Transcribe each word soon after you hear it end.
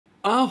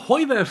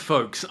Ahoy there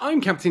folks,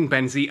 I'm Captain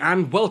Benzie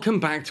and welcome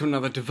back to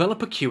another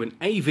developer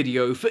Q&A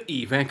video for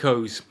Eve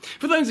Echoes.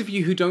 For those of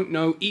you who don't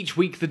know, each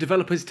week the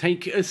developers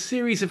take a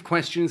series of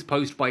questions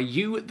posed by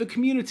you, the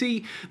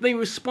community. They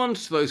respond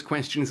to those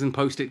questions and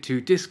post it to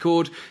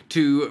Discord,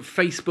 to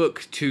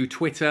Facebook, to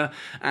Twitter,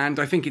 and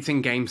I think it's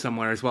in-game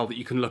somewhere as well that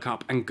you can look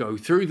up and go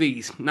through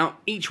these. Now,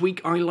 each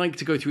week I like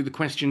to go through the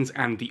questions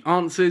and the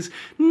answers,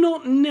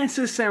 not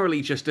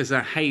necessarily just as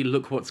a hey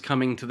look what's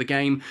coming to the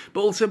game, but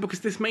also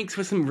because this makes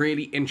for some really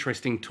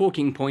interesting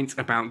talking points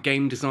about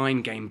game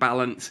design, game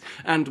balance,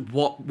 and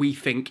what we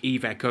think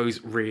Eve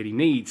Echoes really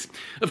needs.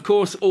 Of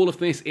course, all of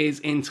this is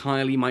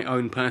entirely my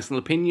own personal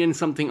opinion,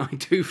 something I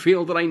do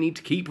feel that I need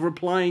to keep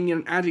replying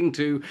and adding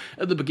to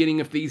at the beginning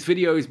of these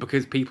videos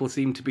because people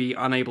seem to be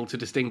unable to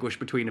distinguish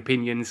between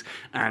opinions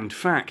and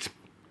fact.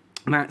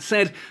 That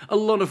said, a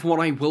lot of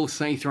what I will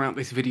say throughout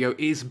this video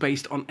is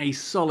based on a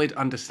solid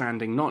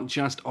understanding not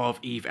just of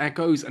Eve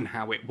Echoes and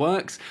how it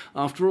works.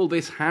 After all,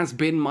 this has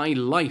been my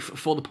life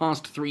for the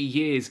past 3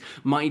 years.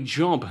 My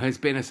job has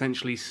been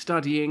essentially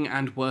studying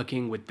and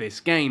working with this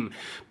game,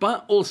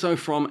 but also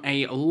from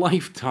a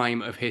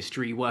lifetime of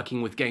history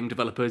working with game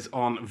developers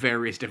on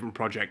various different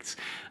projects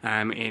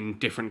in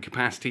different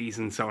capacities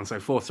and so on and so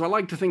forth. So I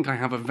like to think I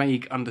have a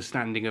vague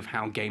understanding of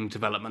how game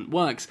development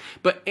works.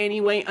 But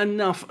anyway,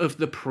 enough of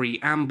the preamble.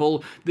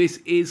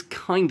 This is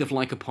kind of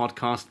like a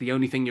podcast. The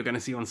only thing you're going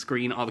to see on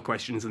screen are the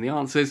questions and the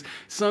answers,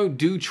 so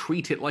do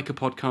treat it like a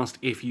podcast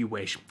if you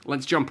wish.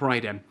 Let's jump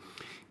right in.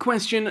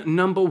 Question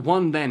number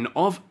 1 then,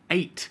 of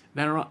 8.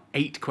 There are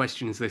 8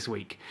 questions this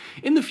week.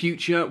 In the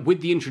future,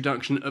 with the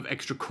introduction of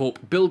extra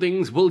Corp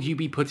buildings, will you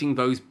be putting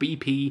those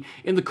BP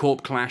in the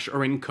Corp Clash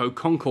or in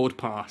Co-Concord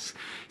Pass?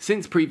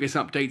 Since previous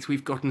updates,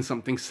 we've gotten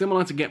something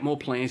similar to get more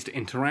players to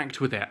interact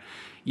with it.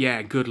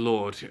 Yeah, good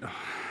lord.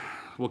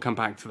 We'll come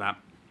back to that.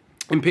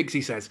 And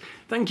Pixie says,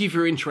 thank you for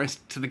your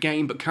interest to the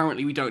game, but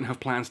currently we don't have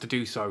plans to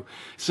do so.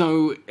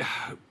 So,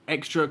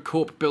 extra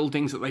Corp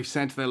buildings that they've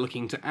said they're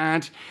looking to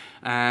add.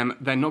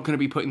 They're not going to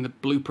be putting the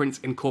blueprints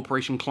in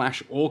Corporation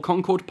Clash or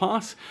Concord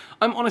Pass.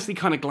 I'm honestly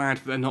kind of glad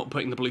that they're not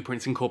putting the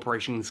blueprints in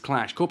Corporations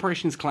Clash.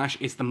 Corporations Clash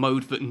is the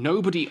mode that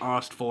nobody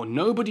asked for,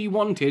 nobody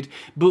wanted,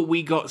 but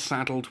we got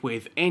saddled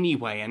with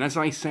anyway. And as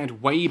I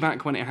said way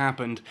back when it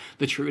happened,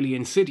 the truly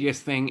insidious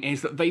thing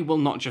is that they will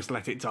not just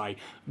let it die.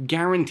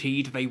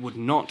 Guaranteed they would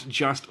not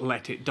just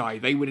let it die.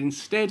 They would,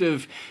 instead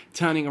of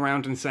turning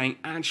around and saying,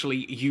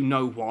 actually, you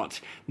know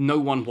what, no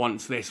one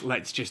wants this,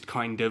 let's just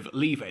kind of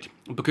leave it.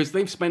 Because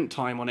they've spent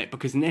time on it,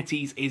 because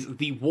NetEase is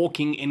the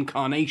walking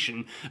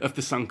incarnation of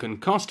the sunken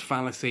cost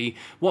fallacy,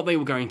 what they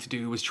were going to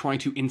do was try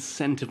to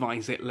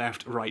incentivize it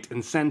left, right,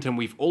 and centre, and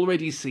we've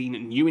already seen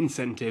new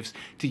incentives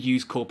to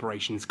use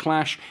Corporations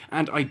Clash,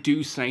 and I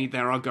do say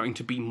there are going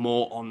to be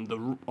more on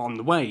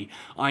the way.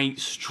 I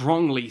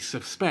strongly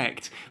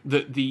suspect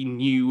that the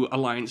new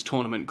Alliance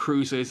Tournament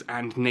cruisers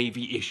and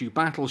Navy issue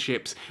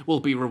battleships will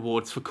be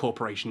rewards for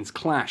Corporations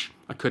Clash.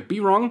 I could be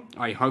wrong,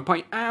 I hope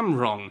I am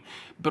wrong,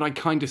 but I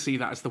kind of see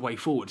that as the way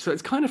forward. So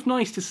it's kind of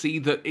nice to see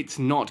that it's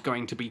not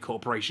going to be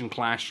Corporation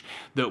Clash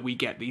that we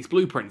get these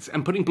blueprints.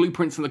 And putting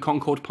blueprints in the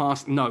Concord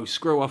Pass, no,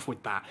 screw off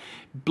with that.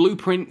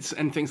 Blueprints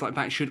and things like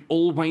that should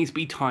always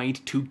be tied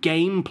to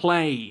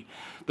gameplay.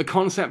 The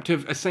concept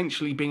of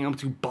essentially being able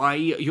to buy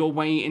your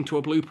way into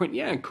a blueprint,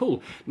 yeah,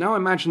 cool. Now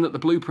imagine that the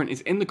blueprint is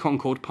in the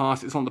Concord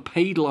Pass, it's on the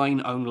paid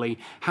line only.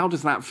 How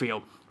does that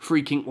feel?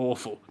 Freaking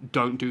awful.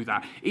 Don't do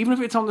that. Even if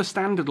it's on the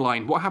standard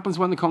line, what happens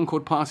when the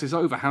Concord Pass is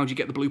over? How do you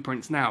get the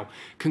blueprints now?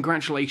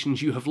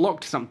 Congratulations, you have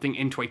locked something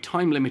into a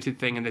time-limited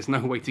thing and there's no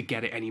way to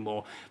get it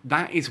anymore.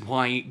 That is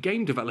why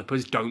game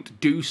developers don't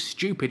do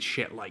stupid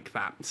shit like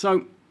that.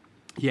 So,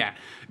 yeah,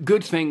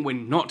 good thing we're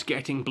not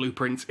getting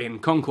blueprints in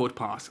Concord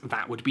Pass.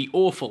 That would be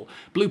awful.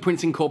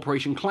 Blueprints in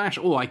Corporation Clash,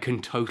 oh, I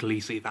can totally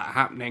see that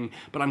happening,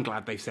 but I'm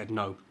glad they've said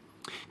no.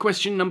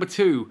 Question number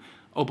 2.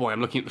 Oh boy,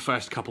 I'm looking at the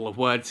first couple of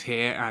words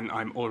here, and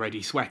I'm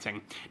already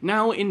sweating.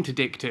 Now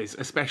interdictors,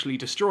 especially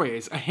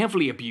destroyers, are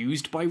heavily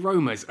abused by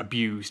roamers,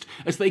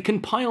 as they can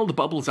pile the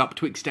bubbles up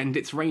to extend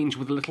its range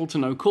with little to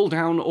no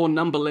cooldown or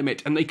number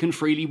limit, and they can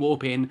freely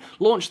warp in,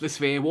 launch the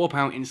sphere, warp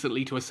out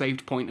instantly to a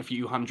saved point a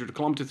few hundred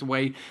kilometers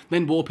away,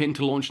 then warp in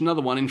to launch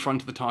another one in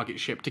front of the target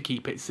ship to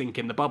keep it sink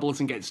in the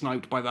bubbles and get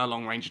sniped by their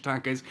long-range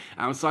attackers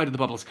outside of the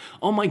bubbles.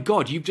 Oh my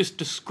god, you've just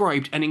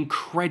described an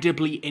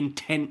incredibly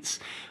intense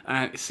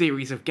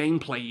series of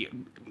gameplay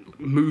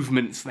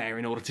movements there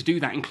in order to do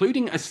that,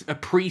 including a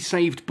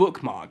pre-saved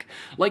bookmark.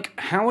 Like,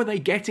 how are they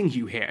getting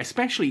you here?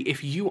 Especially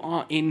if you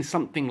are in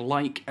something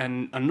like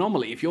an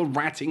anomaly. If you're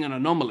ratting an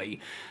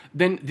anomaly,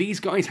 then these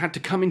guys had to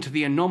come into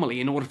the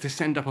anomaly in order to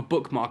send up a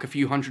bookmark a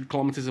few hundred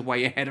kilometers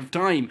away ahead of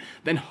time,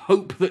 then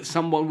hope that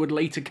someone would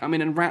later come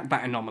in and rat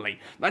that anomaly.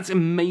 That's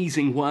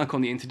amazing work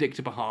on the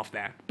interdictor behalf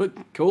there. But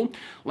cool,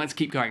 let's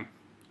keep going.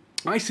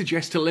 I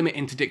suggest to limit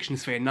interdiction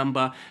sphere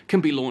number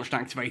can be launched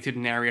activated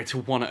in area to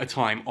 1 at a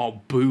time.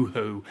 Oh,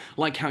 boo-hoo.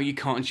 Like how you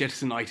can't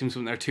jettison items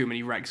when there are too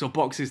many wrecks or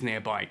boxes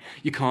nearby.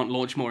 You can't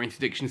launch more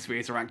interdiction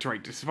spheres or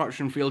activate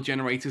disruption field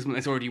generators when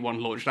there's already one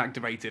launched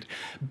activated.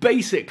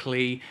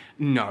 Basically,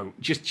 no.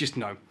 Just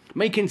no.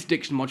 Make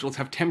interdiction modules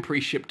have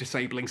temporary ship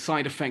disabling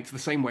side effects the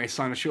same way as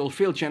Sinoshield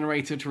field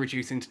generator to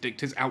reduce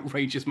interdictors'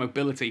 outrageous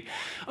mobility.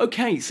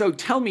 Okay, so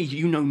tell me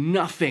you know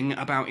nothing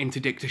about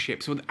interdictor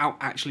ships without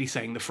actually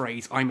saying the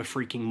phrase, I'm a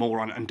freaking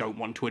moron and don't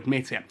want to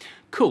admit it.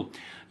 Cool.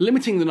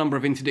 Limiting the number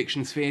of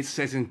interdiction spheres,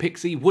 says in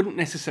Pixie, wouldn't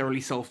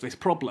necessarily solve this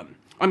problem.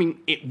 I mean,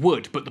 it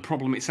would, but the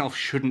problem itself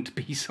shouldn't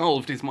be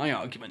solved, is my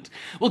argument.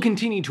 We'll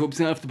continue to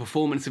observe the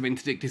performance of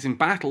interdictors in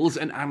battles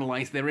and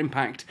analyse their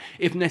impact.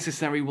 If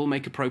necessary, we'll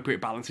make appropriate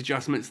balance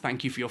adjustments.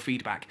 Thank you for your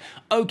feedback.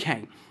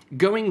 Okay,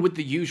 going with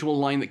the usual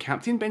line that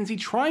Captain Benzie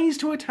tries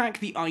to attack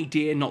the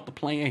idea, not the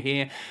player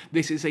here.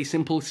 This is a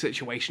simple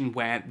situation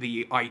where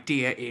the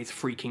idea is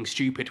freaking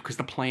stupid because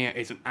the player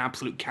is an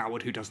absolute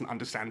coward who doesn't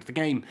understand the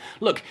game.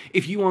 Look,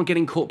 if you are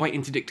getting caught by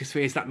interdictor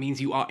spheres, that means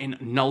you are in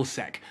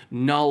nullsec.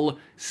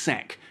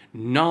 Nullsec.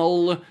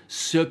 Null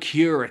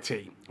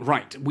security.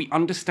 Right, we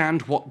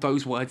understand what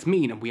those words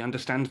mean, and we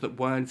understand that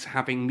words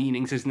having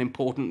meanings is an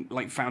important,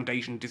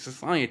 foundation to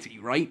society,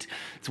 right?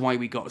 It's why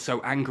we got so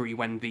angry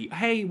when the,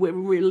 hey, we're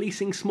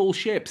releasing small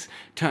ships,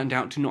 turned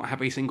out to not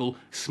have a single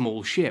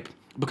small ship.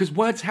 Because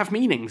words have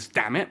meanings,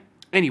 damn it.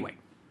 Anyway,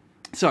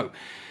 so,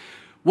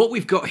 what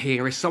we've got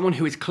here is someone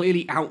who is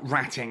clearly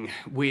out-ratting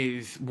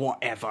with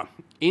whatever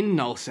in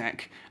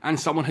nullsec, and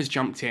someone has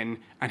jumped in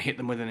and hit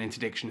them with an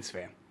interdiction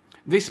sphere.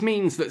 This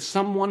means that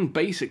someone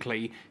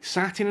basically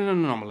sat in an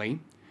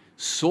anomaly,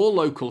 saw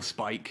local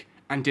spike,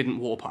 and didn't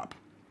warp up.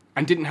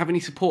 And didn't have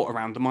any support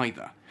around them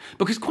either.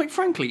 Because quite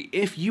frankly,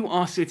 if you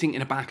are sitting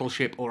in a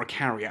battleship or a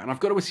carrier, and I've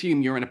got to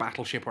assume you're in a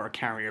battleship or a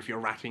carrier if you're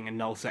ratting in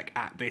nullsec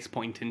at this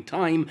point in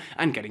time,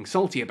 and getting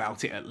salty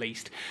about it at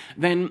least,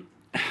 then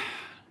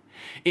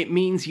it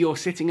means you're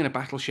sitting in a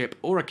battleship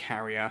or a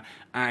carrier,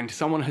 and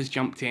someone has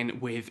jumped in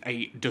with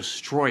a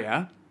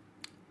destroyer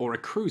or a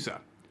cruiser.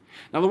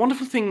 Now, the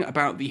wonderful thing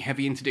about the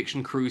heavy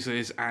interdiction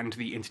cruisers and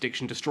the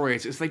interdiction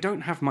destroyers is they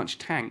don't have much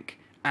tank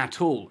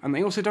at all, and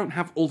they also don't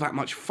have all that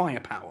much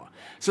firepower.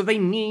 So they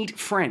need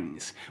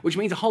friends, which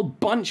means a whole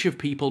bunch of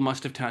people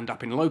must have turned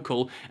up in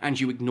local and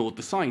you ignored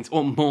the signs,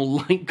 or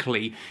more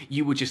likely,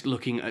 you were just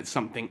looking at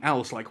something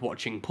else like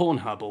watching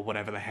Pornhub or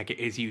whatever the heck it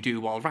is you do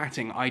while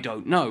ratting, I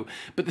don't know.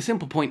 But the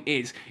simple point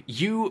is,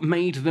 you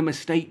made the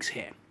mistakes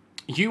here.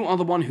 You are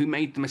the one who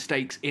made the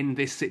mistakes in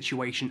this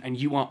situation, and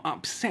you are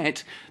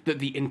upset that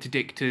the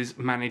interdictors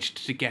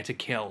managed to get a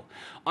kill.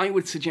 I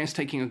would suggest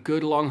taking a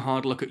good long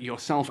hard look at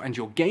yourself and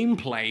your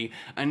gameplay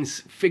and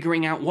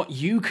figuring out what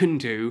you can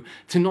do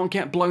to not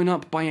get blown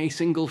up by a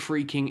single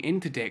freaking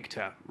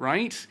interdictor,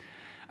 right?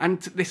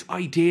 And this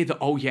idea that,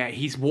 oh yeah,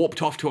 he's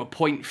warped off to a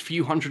point a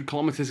few hundred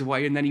kilometers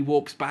away and then he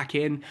warps back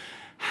in.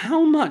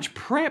 How much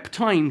prep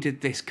time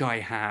did this guy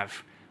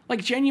have?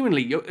 Like,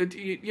 genuinely,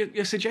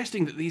 you're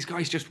suggesting that these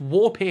guys just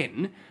warp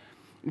in,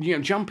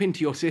 jump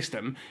into your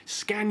system,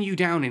 scan you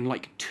down in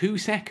 2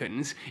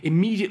 seconds,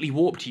 immediately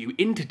warp to you,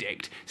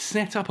 interdict,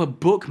 set up a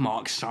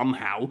bookmark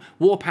somehow,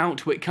 warp out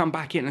to it, come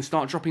back in and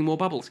start dropping more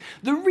bubbles.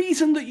 The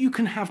reason that you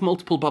can have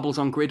multiple bubbles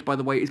on grid, by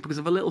the way, is because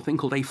of a little thing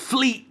called a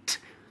fleet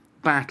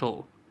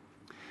battle.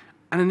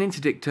 And an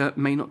interdictor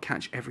may not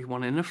catch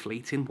everyone in a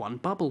fleet in one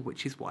bubble,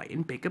 which is why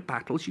in bigger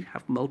battles you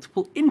have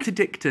multiple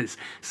interdictors,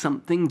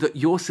 something that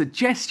your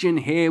suggestion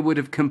here would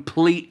have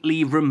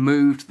completely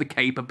removed the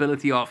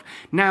capability of.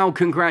 Now,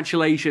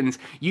 congratulations,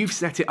 you've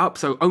set it up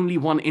so only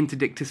one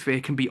interdictor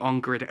sphere can be on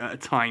grid at a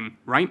time,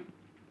 right?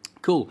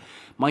 Cool.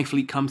 My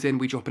fleet comes in,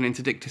 we drop an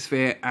interdictor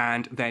sphere,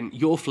 and then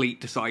your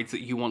fleet decides that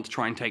you want to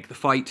try and take the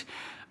fight.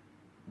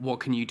 What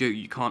can you do?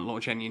 You can't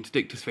launch any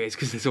interdictor spheres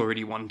because there's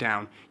already one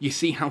down. You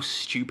see how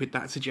stupid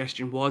that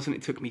suggestion was, and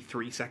it took me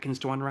 3 seconds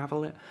to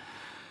unravel it?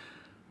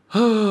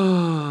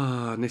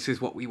 And this is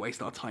what we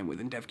waste our time with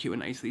in dev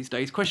Q&As these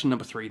days. Question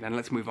number 3 then,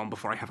 let's move on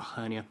before I have a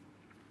hernia.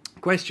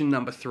 Question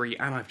number 3,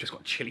 and I've just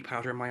got chili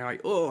powder in my eye.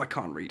 Oh, I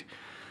can't read.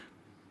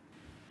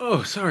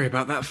 Oh, sorry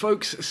about that,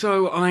 folks.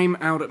 So, I'm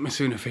out at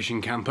Masuna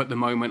Fishing Camp at the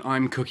moment.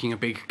 I'm cooking a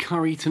big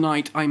curry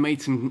tonight. I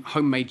made some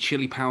homemade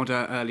chili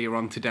powder earlier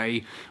on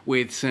today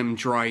with some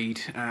dried,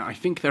 I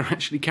think they're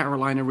actually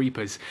Carolina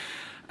Reapers.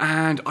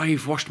 And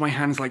I've washed my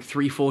hands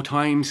 3-4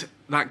 times.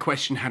 That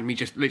question had me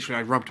just, literally,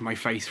 I rubbed my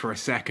face for a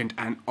second,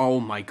 and oh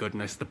my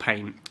goodness, the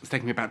pain. It's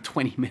taken me about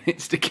 20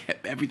 minutes to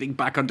get everything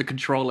back under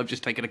control. I've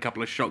just taken a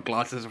couple of shot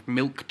glasses of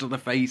milk to the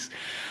face.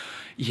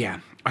 Yeah,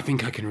 I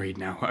think I can read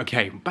now.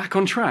 Okay, back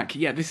on track.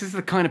 Yeah, this is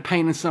the kind of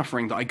pain and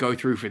suffering that I go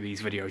through for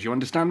these videos. You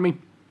understand me?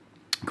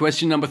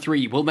 Question number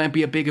 3, will there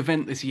be a big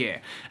event this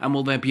year? And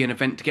will there be an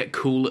event to get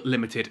cool,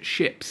 limited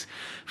ships?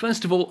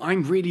 First of all,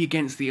 I'm really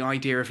against the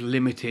idea of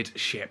limited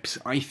ships.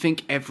 I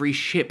think every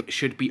ship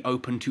should be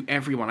open to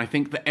everyone. I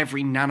think that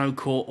every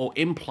nanocore or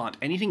implant,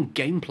 anything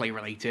gameplay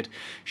related,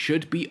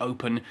 should be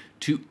open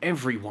to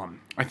everyone.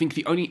 I think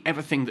the only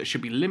ever thing that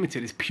should be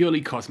limited is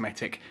purely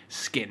cosmetic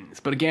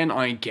skins. But again,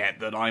 I get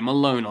that I'm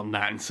alone on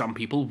that, and some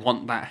people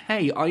want that,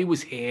 hey, I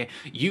was here,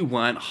 you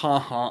weren't,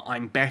 haha,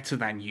 I'm better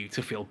than you,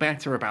 to feel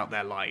better about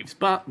their lives.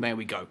 But there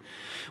we go.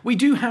 We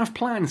do have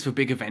plans for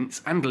big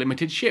events and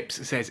limited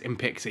ships, says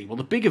Impixie. Well,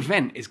 the big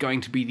event is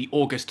going to be the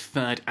August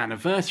 3rd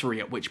anniversary,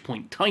 at which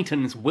point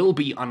Titans will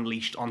be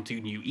unleashed onto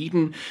New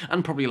Eden,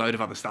 and probably a load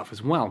of other stuff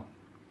as well.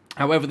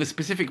 However, the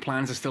specific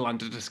plans are still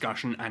under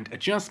discussion and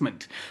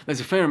adjustment. There's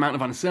a fair amount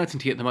of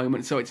uncertainty at the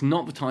moment, so it's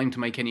not the time to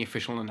make any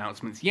official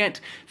announcements yet.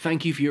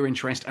 Thank you for your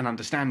interest and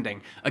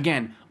understanding.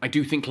 Again, I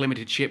do think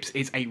limited ships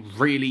is a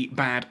really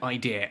bad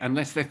idea,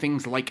 unless they're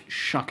things like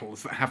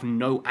shuttles that have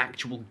no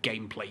actual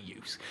gameplay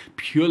use.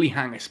 Purely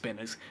hanger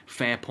spinners,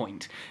 fair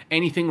point.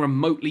 Anything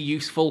remotely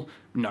useful?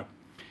 No.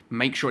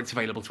 Make sure it's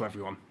available to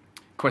everyone.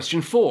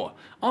 Question 4.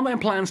 Are there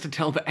plans to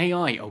tell the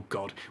AI, oh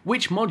god,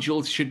 which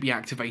modules should be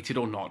activated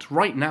or not?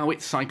 Right now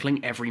it's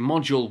cycling every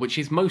module, which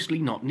is mostly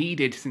not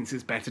needed since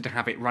it's better to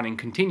have it running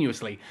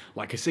continuously,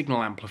 like a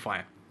signal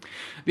amplifier.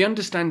 The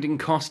understanding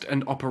cost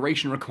and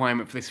operation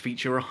requirement for this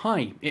feature are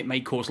high. It may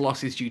cause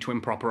losses due to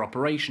improper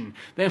operation.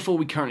 Therefore,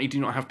 we currently do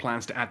not have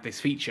plans to add this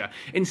feature.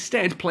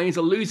 Instead, players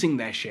are losing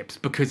their ships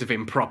because of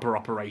improper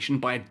operation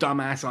by a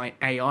dumbass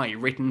AI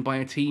written by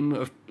a team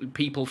of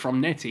people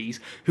from NetEase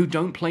who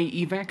don't play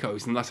EVE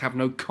Echoes and thus have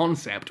no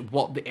concept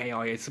what the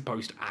AI is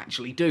supposed to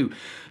actually do.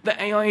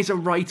 The AI is a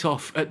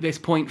write-off at this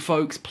point,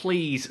 folks.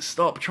 Please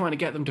stop trying to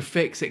get them to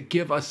fix it.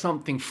 Give us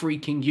something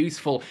freaking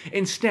useful.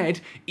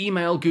 Instead,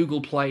 email Google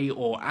Play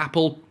or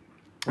Apple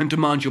and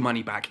demand your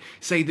money back.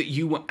 Say that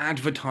you were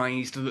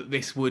advertised that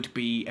this would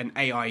be an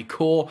AI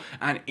core,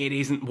 and it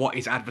isn't what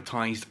is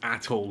advertised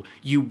at all.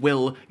 You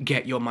will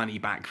get your money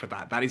back for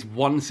that. That is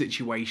one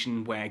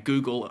situation where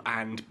Google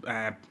and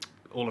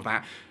all of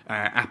that,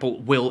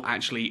 Apple will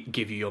actually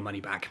give you your money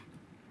back.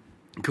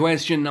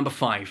 Question number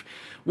 5.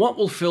 What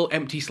will fill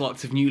empty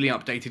slots of newly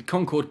updated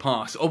Concord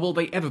Pass, or will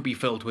they ever be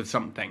filled with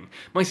something?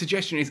 My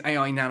suggestion is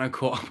AI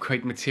nanocore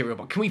upgrade material,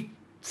 but can we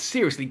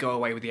seriously go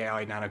away with the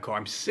AI nanocore?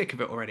 I'm sick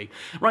of it already.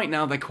 Right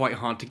now they're quite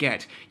hard to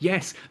get.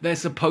 Yes, they're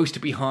supposed to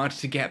be hard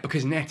to get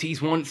because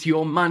NetEase wants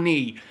your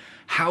money.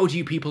 How do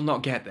you people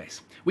not get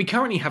this? We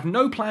currently have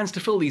no plans to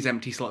fill these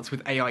empty slots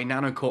with AI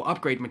nanocore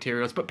upgrade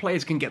materials, but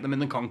players can get them in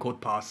the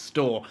Concord Pass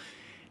store.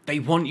 They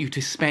want you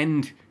to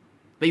spend.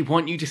 They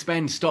want you to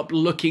spend. Stop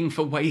looking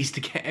for ways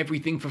to get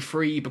everything for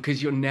free,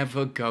 because you're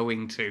never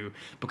going to.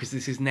 Because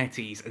this is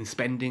NetEase, and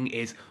spending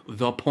is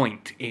the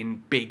point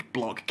in big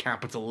block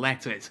capital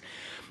letters.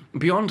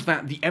 Beyond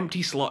that, the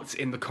empty slots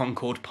in the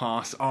Concord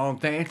Pass are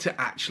there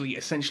to actually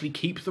essentially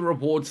keep the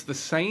rewards the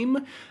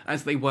same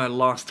as they were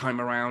last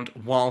time around,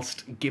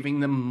 whilst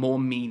giving them more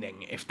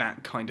meaning, if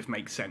that kind of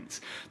makes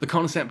sense. The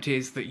concept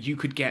is that you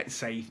could get,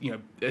 say,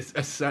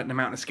 a certain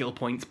amount of skill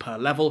points per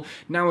level.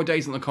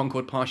 Nowadays on the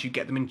Concord Pass, you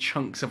get them in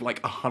chunks of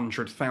like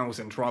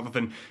 100,000 rather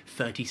than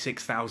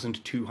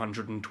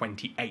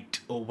 36,228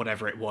 or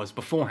whatever it was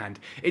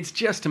beforehand. It's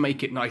just to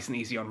make it nice and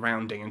easy on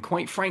rounding, and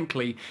quite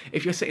frankly,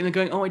 if you're sitting there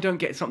going, oh, I don't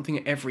get something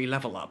at every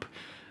level up,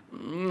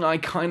 I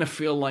kind of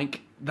feel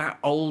like that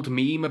old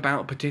meme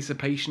about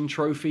participation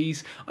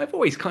trophies, I've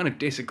always kind of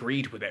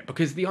disagreed with it,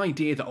 because the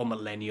idea that,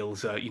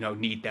 millennials,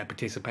 need their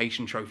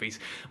participation trophies,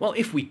 well,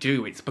 if we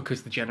do, it's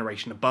because the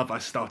generation above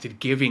us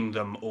started giving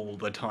them all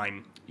the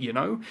time,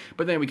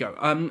 But there we go.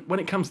 When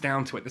it comes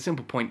down to it, the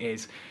simple point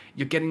is,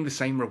 you're getting the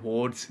same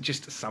rewards,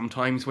 just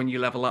sometimes when you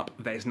level up,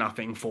 there's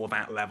nothing for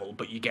that level,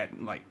 but you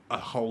get, like, a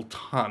whole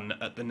ton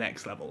at the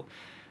next level.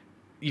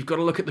 You've got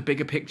to look at the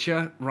bigger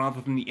picture rather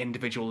than the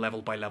individual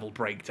level-by-level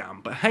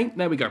breakdown. But hey,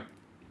 there we go.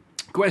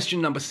 Question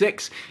number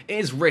 6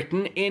 is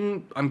written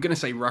in, I'm going to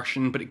say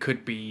Russian, but it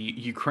could be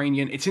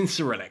Ukrainian. It's in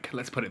Cyrillic,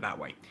 let's put it that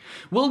way.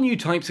 Will new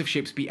types of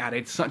ships be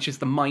added, such as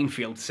the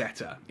minefield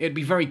setter? It'd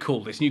be very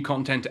cool, this new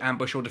content to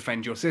ambush or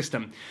defend your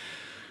system.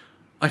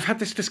 I've had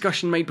this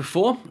discussion made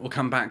before, we'll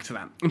come back to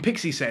that. And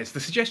Pixie says, the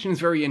suggestion is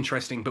very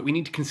interesting, but we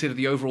need to consider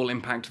the overall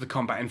impact of the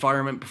combat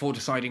environment before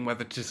deciding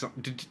whether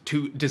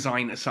to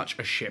design such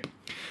a ship.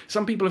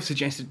 Some people have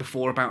suggested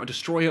before about a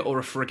destroyer or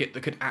a frigate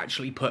that could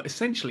actually put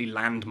essentially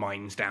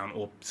landmines down,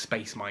 or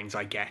space mines,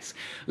 I guess.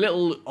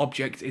 Little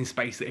objects in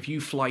space that if you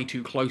fly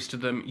too close to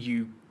them,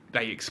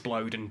 they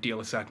explode and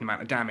deal a certain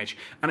amount of damage.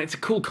 And it's a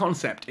cool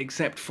concept,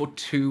 except for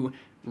 2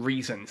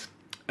 reasons.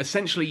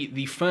 Essentially,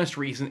 the first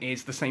reason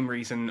is the same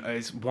reason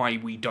as why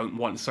we don't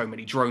want so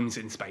many drones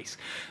in space.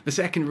 The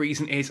second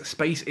reason is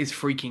space is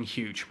freaking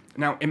huge.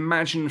 Now,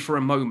 imagine for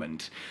a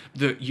moment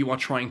that you are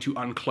trying to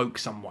uncloak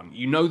someone.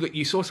 You know that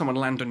you saw someone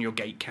land on your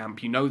gate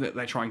camp, you know that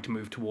they're trying to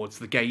move towards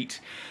the gate,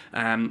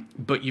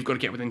 but you've got to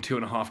get within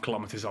 2.5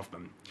 kilometers of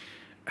them.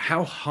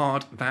 How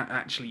hard that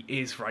actually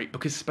is, right?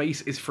 Because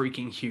space is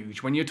freaking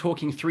huge. When you're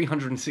talking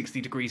 360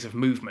 degrees of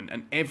movement,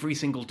 and every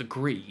single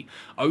degree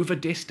over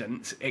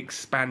distance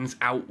expands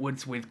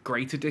outwards with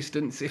greater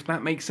distance, if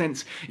that makes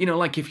sense.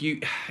 Like if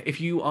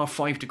you are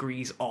 5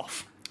 degrees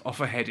off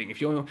a heading,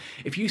 if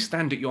you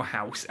stand at your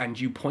house and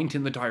you point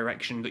in the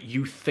direction that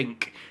you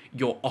think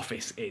your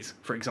office is,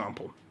 for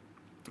example,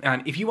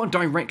 And if you are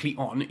directly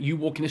on, you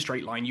walk in a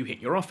straight line, you hit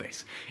your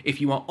office. If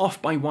you are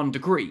off by 1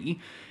 degree,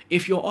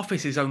 if your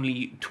office is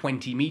only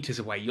 20 meters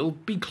away, you'll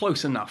be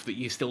close enough that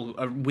you're still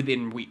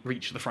within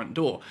reach of the front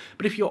door.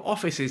 But if your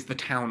office is the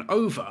town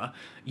over,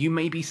 you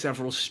may be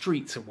several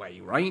streets away,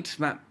 right?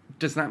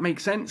 Does that make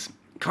sense?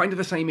 Kind of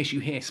the same issue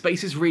here.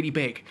 Space is really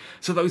big,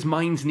 so those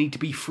mines need to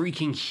be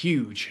freaking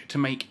huge to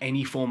make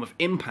any form of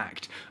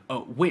impact,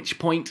 at which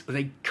point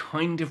they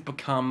kind of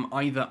become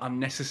either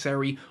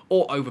unnecessary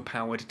or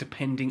overpowered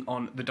depending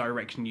on the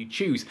direction you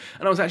choose.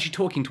 And I was actually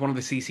talking to one of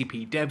the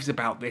CCP devs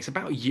about this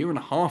about a year and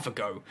a half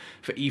ago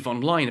for EVE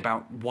Online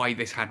about why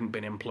this hadn't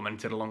been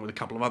implemented, along with a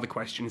couple of other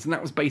questions, and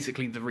that was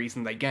basically the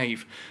reason they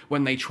gave.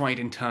 When they tried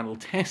internal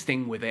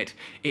testing with it,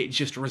 it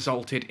just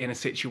resulted in a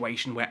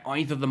situation where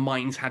either the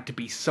mines had to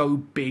be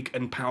so big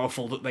and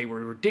powerful that they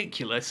were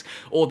ridiculous,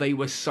 or they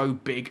were so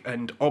big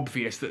and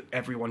obvious that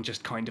everyone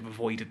just kind of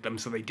avoided them,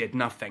 so they did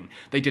nothing.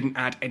 They didn't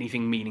add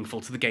anything meaningful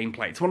to the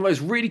gameplay. It's one of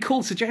those really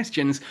cool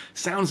suggestions,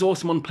 sounds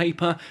awesome on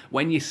paper.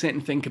 When you sit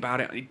and think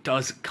about it, it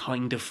does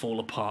kind of fall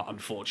apart,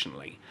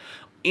 unfortunately.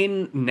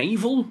 In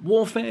naval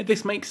warfare,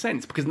 this makes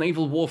sense, because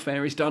naval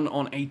warfare is done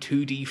on a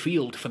 2D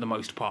field for the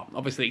most part.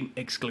 Obviously,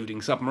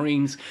 excluding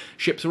submarines,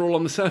 ships are all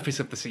on the surface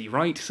of the sea,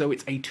 right? So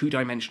it's a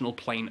 2-dimensional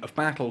plane of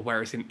battle,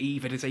 whereas in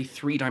EVE it is a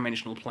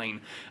 3-dimensional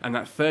plane, and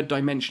that third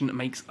dimension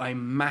makes a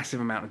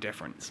massive amount of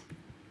difference.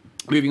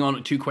 Moving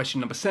on to question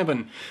number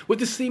 7. With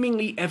the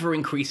seemingly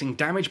ever-increasing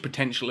damage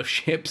potential of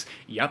ships,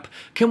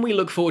 can we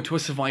look forward to a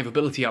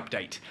survivability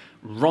update?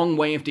 Wrong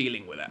way of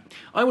dealing with it.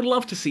 I would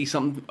love to see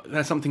something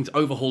to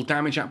overhaul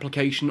damage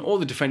application or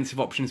the defensive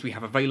options we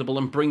have available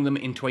and bring them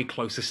into a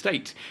closer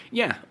state.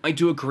 Yeah, I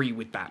do agree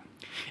with that.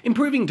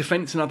 Improving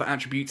defense and other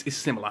attributes is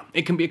similar.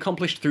 It can be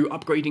accomplished through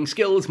upgrading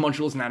skills,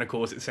 modules,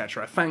 nanocores,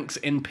 etc. Thanks,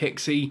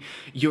 NPixie.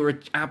 You're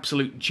an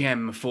absolute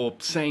gem for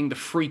saying the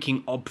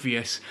freaking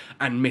obvious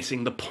and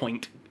missing the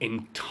point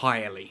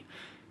entirely.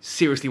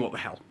 Seriously, what the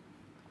hell?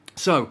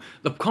 So,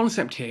 the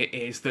concept here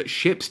is that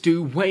ships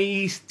do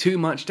way too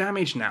much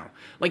damage now.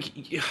 Like,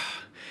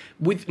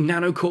 with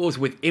nanocores,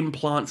 with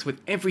implants, with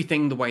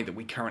everything the way that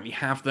we currently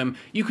have them,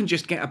 you can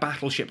just get a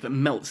battleship that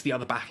melts the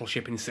other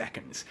battleship in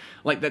seconds.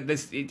 Like,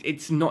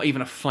 it's not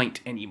even a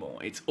fight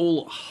anymore. It's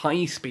all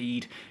high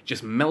speed,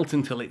 just melt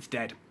until it's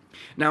dead.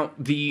 Now,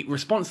 the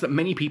response that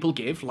many people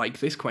give, like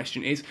this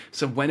question, is,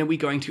 so when are we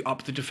going to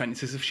up the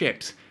defenses of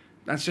ships?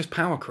 That's just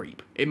power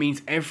creep. It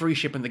means every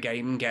ship in the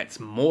game gets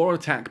more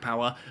attack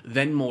power,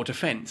 then more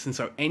defense, and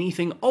so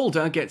anything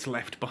older gets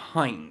left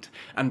behind,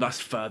 and thus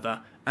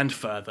further and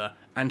further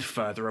and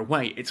further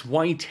away. It's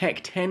why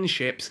Tech 10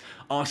 ships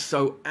are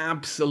so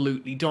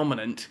absolutely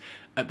dominant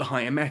at the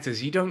higher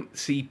metas. You don't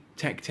see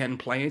Tech 10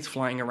 players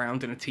flying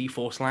around in a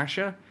T4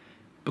 Slasher,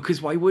 because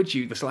why would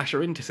you? The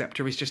Slasher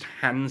Interceptor is just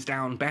hands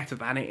down better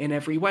than it in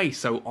every way,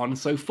 so on and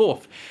so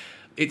forth.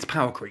 It's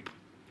power creep.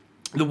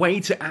 The way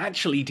to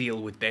actually deal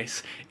with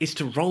this is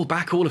to roll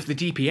back all of the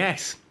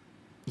DPS.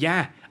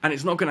 Yeah, and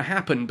it's not going to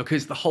happen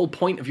because the whole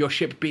point of your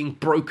ship being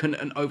broken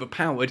and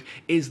overpowered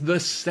is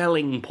the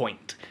selling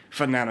point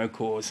for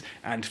nanocores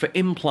and for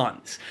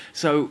implants.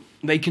 So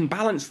they can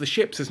balance the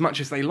ships as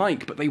much as they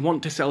like, but they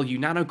want to sell you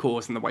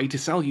nanocores, and the way to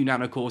sell you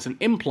nanocores and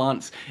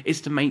implants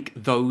is to make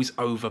those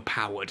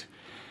overpowered.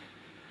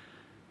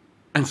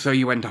 And so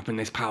you end up in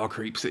this power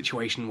creep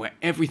situation where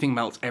everything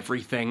melts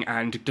everything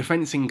and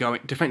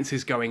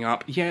defenses going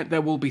up. Yeah,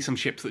 there will be some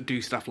ships that do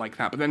stuff like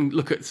that, but then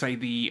look at, say,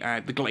 the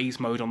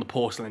glaze mode on the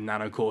porcelain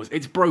nanocores.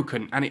 It's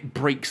broken and it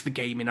breaks the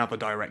game in other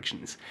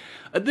directions.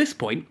 At this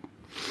point,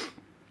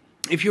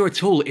 if you're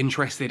at all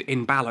interested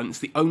in balance,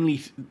 the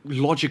only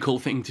logical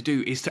thing to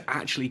do is to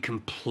actually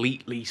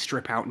completely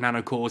strip out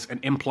nanocores and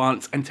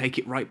implants and take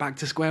it right back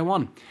to square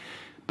one.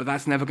 But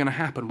that's never going to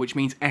happen, which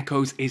means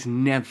Echoes is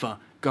never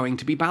going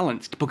to be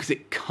balanced, because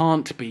it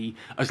can't be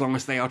as long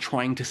as they are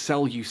trying to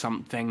sell you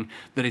something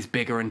that is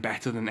bigger and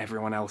better than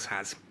everyone else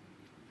has.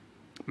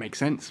 Makes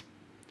sense?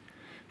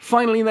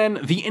 Finally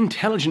then, the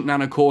intelligent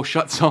nanocore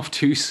shuts off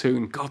too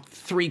soon. God,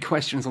 3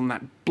 questions on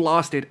that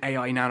blasted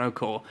AI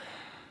nanocore.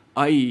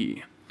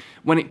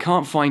 When it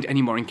can't find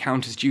any more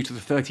encounters due to the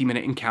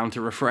 30-minute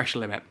encounter refresh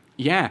limit.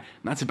 Yeah,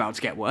 that's about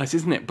to get worse,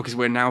 isn't it? Because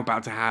we're now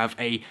about to have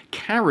a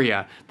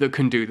carrier that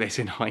can do this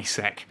in high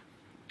sec.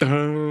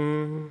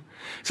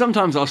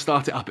 Sometimes I'll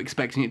start it up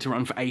expecting it to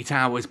run for 8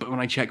 hours, but when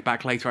I check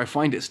back later I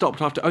find it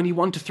stopped after only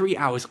 1 to 3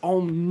 hours.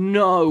 Oh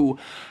no!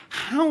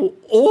 How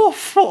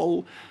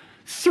awful!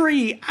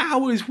 3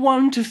 hours,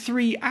 1 to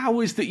 3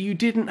 hours that you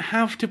didn't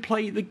have to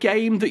play the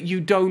game that you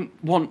don't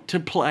want to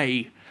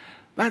play.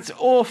 That's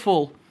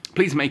awful.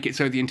 Please make it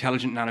so the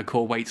intelligent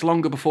nanocore waits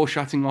longer before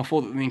shutting off,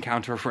 or that the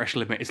encounter refresh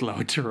limit is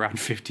lowered to around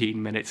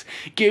 15 minutes.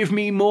 Give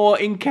me more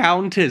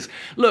encounters!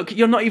 Look,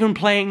 you're not even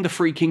playing the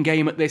freaking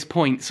game at this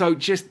point, so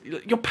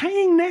you're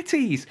paying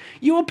netties!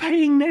 You are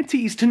paying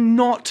netties to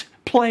not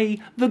play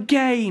the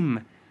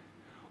game!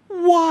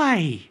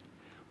 Why?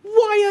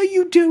 Why are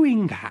you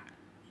doing that?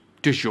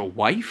 Does your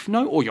wife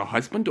know, or your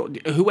husband, or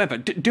whoever?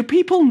 Do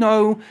people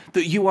know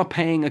that you are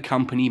paying a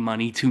company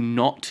money to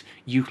not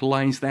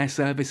utilize their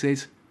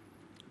services?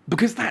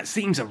 Because that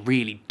seems a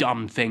really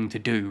dumb thing to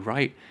do,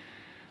 right?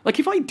 Like,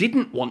 if I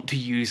didn't want to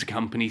use a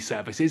company's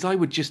services, I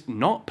would just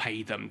not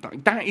pay them.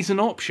 That is an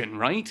option,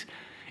 right?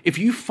 If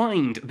you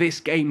find this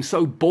game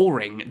so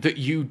boring that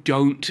you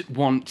don't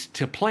want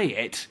to play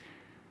it,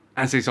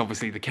 as is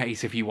obviously the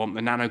case if you want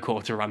the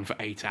nanocore to run for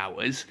 8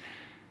 hours,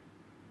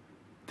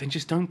 then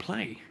just don't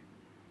play.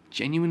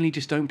 Genuinely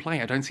just don't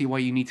play. I don't see why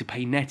you need to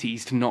pay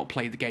netties to not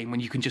play the game when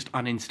you can just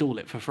uninstall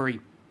it for free.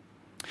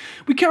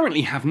 We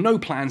currently have no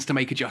plans to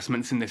make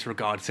adjustments in this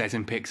regard, says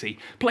Impixie.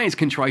 Players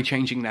can try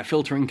changing their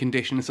filtering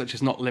conditions, such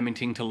as not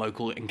limiting to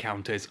local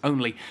encounters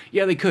only.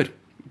 Yeah, they could,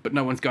 but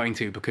no one's going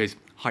to because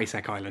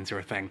high-sec islands are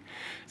a thing.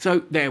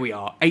 So there we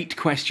are, 8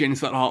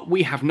 questions that are,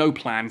 we have no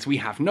plans, we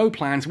have no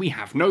plans, we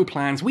have no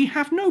plans, we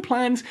have no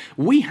plans,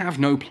 we have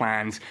no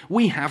plans,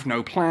 we have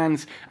no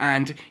plans,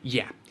 and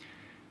yeah,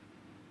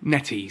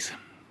 netties.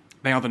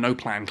 They are the no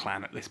plan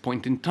clan at this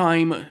point in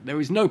time. There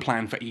is no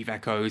plan for Eve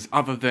Echoes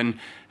other than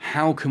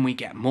how can we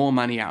get more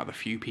money out of the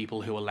few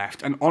people who are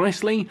left. And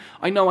honestly,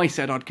 I know I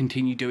said I'd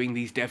continue doing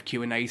these dev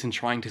Q&As and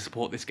trying to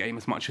support this game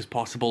as much as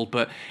possible,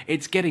 but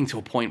it's getting to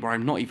a point where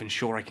I'm not even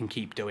sure I can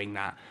keep doing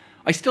that.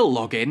 I still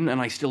log in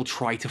and I still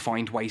try to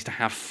find ways to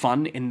have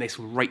fun in this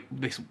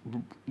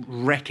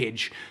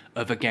wreckage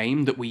of a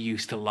game that we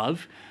used to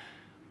love.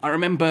 I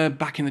remember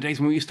back in the days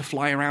when we used to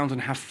fly around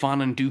and have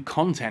fun and do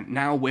content.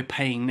 Now we're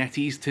paying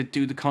netties to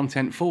do the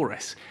content for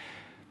us.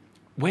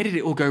 Where did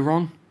it all go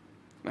wrong?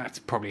 That's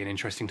probably an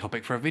interesting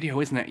topic for a video,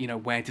 isn't it? You know,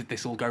 where did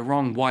this all go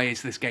wrong? Why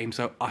is this game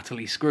so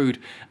utterly screwed?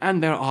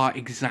 And there are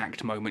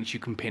exact moments you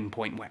can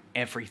pinpoint where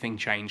everything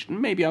changed.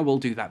 And maybe I will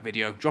do that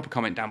video. Drop a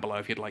comment down below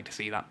if you'd like to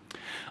see that.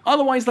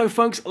 Otherwise though,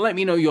 folks, let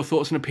me know your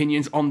thoughts and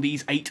opinions on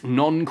these 8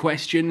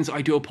 non-questions.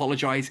 I do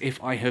apologise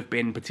if I have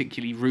been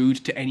particularly rude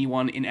to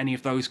anyone in any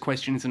of those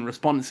questions and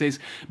responses,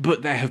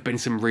 but there have been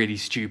some really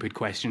stupid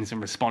questions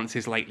and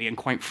responses lately, and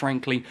quite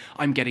frankly,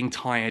 I'm getting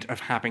tired of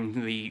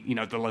having the,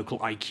 the local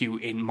IQ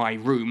in my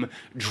room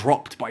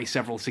dropped by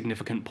several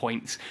significant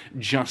points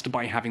just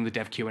by having the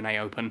dev Q&A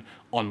open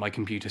on my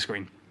computer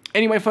screen.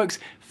 Anyway, folks,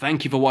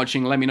 thank you for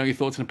watching. Let me know your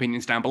thoughts and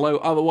opinions down below.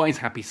 Otherwise,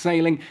 happy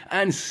sailing,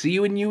 and see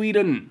you in New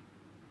Eden.